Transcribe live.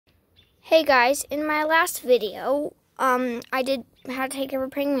Hey guys, in my last video, I did how to take care of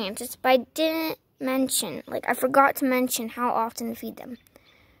a praying mantis, but I didn't mention, I forgot to mention how often to feed them.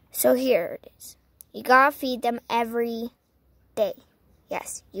 So here it is. You gotta feed them every day.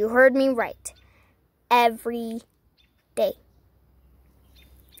 Yes, you heard me right. Every day.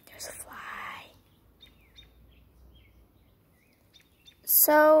 There's a fly.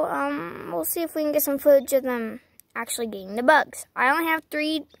 So, we'll see if we can get some footage of them actually getting the bugs. I only have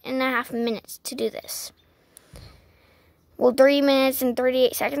 3.5 minutes to do this. Well, 3 minutes and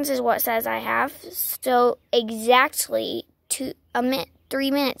 38 seconds is what it says I have. So exactly 3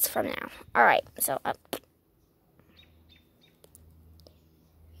 minutes from now. All right, so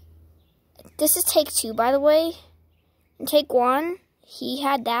this is take 2, by the way. And take 1, he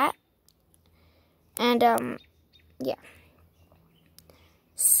had that. And yeah.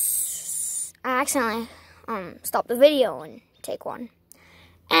 I accidentally stop the video and take 1.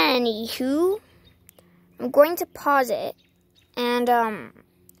 Anywho, I'm going to pause it and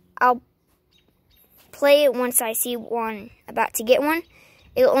I'll play it once I see one about to get one.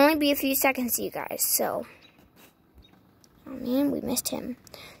 It'll only be a few seconds, you guys. So, oh man, we missed him.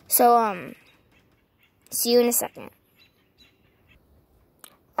 So see you in a second.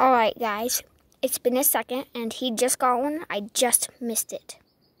 All right, guys, it's been a second and he just got one. I just missed it.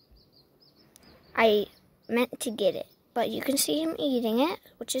 I meant to get it, but you can see him eating it,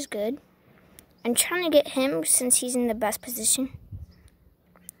 which is good. I'm trying to get him since he's in the best position.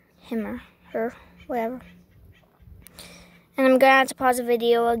 Him or her, whatever. And I'm gonna have to pause the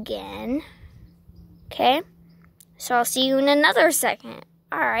video again. Okay? So I'll see you in another second.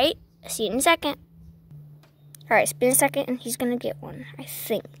 Alright, see you in a second. Alright, it's been a second and he's gonna get one, I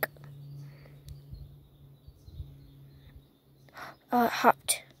think. Oh, it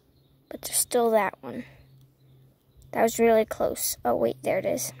hopped. But there's still that one. That was really close. Oh, wait, there it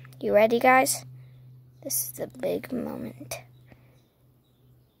is. You ready, guys? This is the big moment.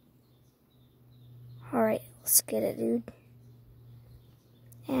 All right, let's get it, dude.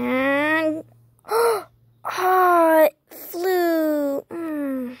 And... oh, it flew.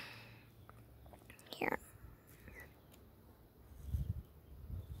 Here.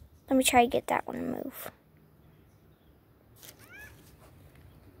 Let me try to get that one to move.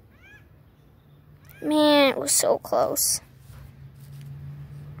 Man, it was so close.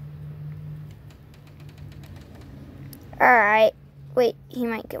 Alright. Wait, he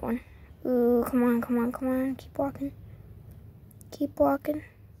might get one. Ooh, come on, come on, come on. Keep walking. Keep walking.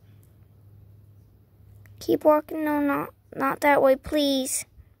 Keep walking. No, not that way, please.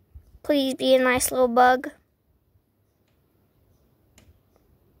 Please be a nice little bug.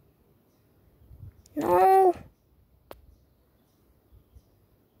 No.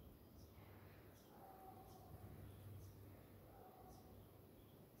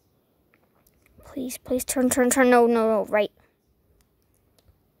 Please, please, turn. No, right.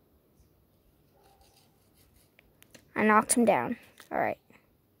 I knocked him down. All right.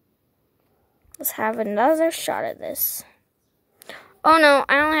 Let's have another shot at this. Oh, no,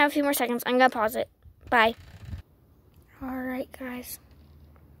 I only have a few more seconds. I'm going to pause it. Bye. All right, guys.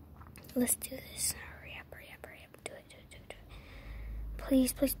 Let's do this. Hurry up. Do it.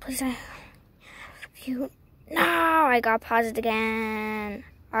 Please. No, I got to pause it again.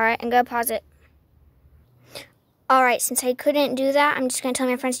 All right, I'm going to pause it. Alright, since I couldn't do that, I'm just going to tell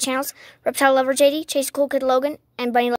my friends' channels. Reptile Lover JD, Chase Cool Kid Logan, and Bunny